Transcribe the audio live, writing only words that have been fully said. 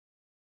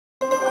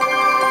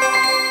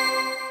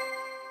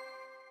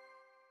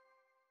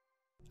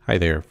Hi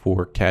there,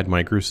 for CAD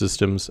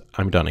Microsystems,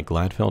 I'm Donnie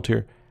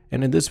Gladfelter,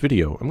 and in this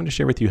video, I'm going to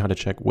share with you how to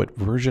check what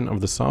version of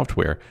the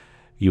software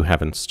you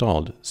have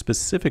installed,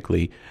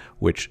 specifically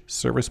which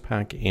service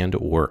pack and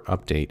or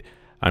update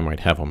I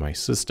might have on my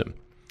system.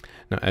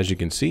 Now, as you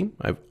can see,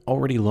 I've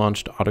already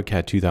launched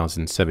AutoCAD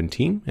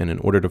 2017, and in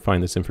order to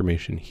find this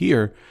information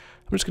here,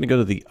 I'm just going to go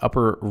to the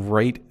upper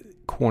right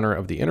corner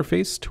of the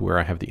interface to where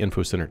I have the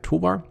Info Center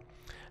toolbar.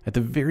 At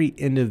the very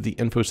end of the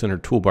Info Center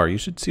toolbar, you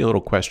should see a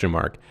little question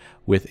mark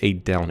with a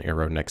down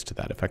arrow next to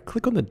that. If I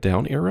click on the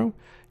down arrow,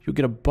 you'll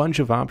get a bunch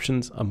of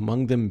options,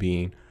 among them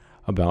being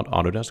about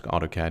Autodesk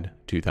AutoCAD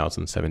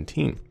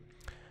 2017.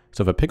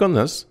 So if I pick on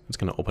this, it's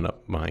going to open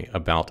up my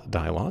About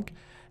dialog.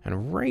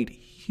 And right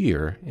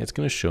here, it's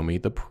going to show me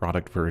the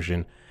product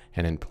version.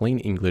 And in plain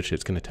English,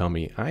 it's going to tell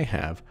me I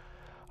have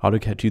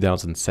AutoCAD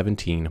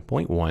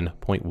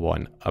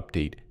 2017.1.1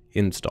 update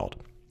installed.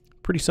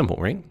 Pretty simple,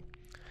 right?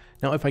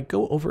 Now, if I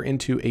go over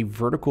into a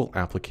vertical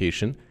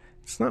application,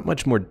 it's not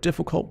much more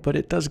difficult, but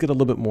it does get a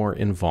little bit more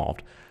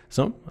involved.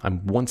 So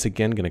I'm once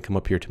again going to come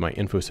up here to my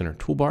Info Center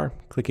toolbar,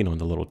 clicking on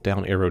the little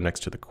down arrow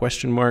next to the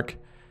question mark,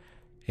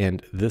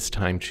 and this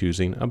time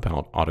choosing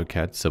about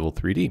AutoCAD Civil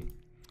 3D.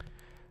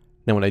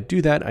 Now, when I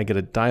do that, I get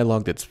a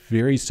dialog that's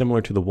very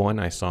similar to the one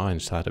I saw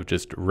inside of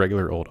just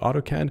regular old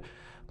AutoCAD,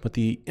 but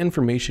the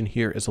information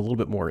here is a little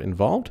bit more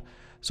involved.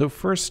 So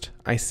first,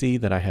 I see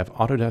that I have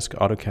Autodesk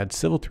AutoCAD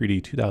Civil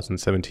 3D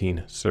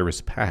 2017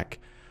 Service Pack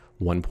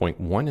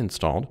 1.1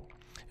 installed.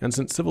 And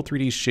since Civil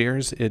 3D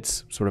shares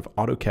its sort of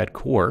AutoCAD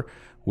core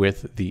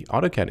with the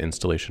AutoCAD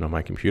installation on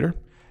my computer,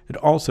 it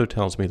also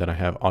tells me that I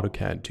have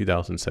AutoCAD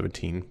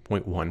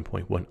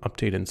 2017.1.1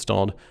 update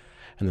installed.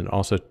 And then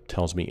also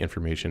tells me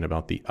information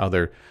about the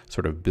other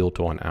sort of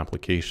built-on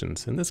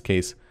applications. In this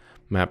case,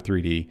 Map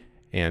 3D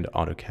and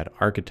AutoCAD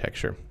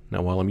Architecture.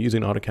 Now, while I'm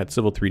using AutoCAD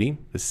Civil 3D,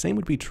 the same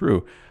would be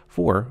true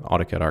for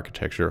AutoCAD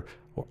Architecture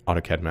or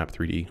AutoCAD Map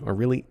 3D, or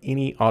really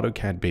any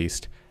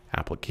AutoCAD-based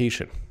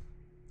application.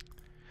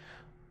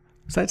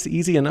 So that's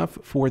easy enough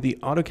for the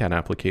AutoCAD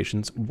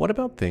applications. What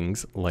about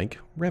things like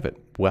Revit?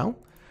 Well,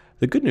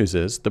 the good news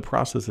is the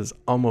process is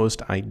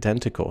almost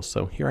identical.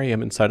 So here I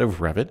am inside of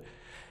Revit,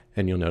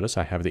 and you'll notice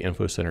I have the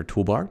Info Center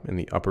toolbar in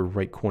the upper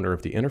right corner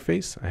of the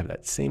interface. I have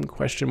that same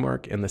question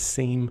mark and the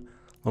same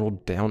little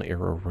down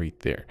arrow right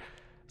there.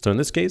 So in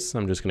this case,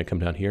 I'm just going to come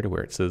down here to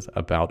where it says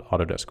About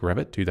Autodesk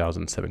Revit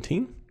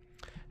 2017.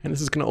 And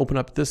this is going to open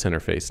up this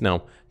interface.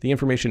 Now, the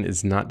information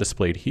is not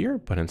displayed here,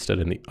 but instead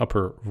in the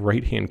upper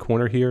right-hand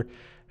corner here.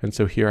 And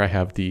so here I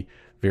have the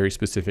very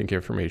specific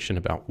information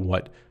about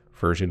what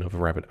version of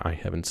Revit I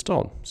have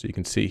installed. So you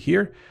can see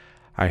here,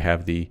 I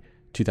have the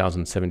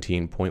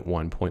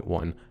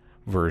 2017.1.1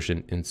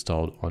 version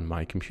installed on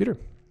my computer.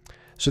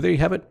 So there you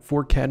have it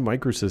for CAD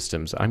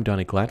Microsystems. I'm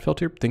Donnie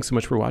Gladfelter. Thanks so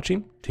much for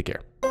watching. Take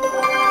care.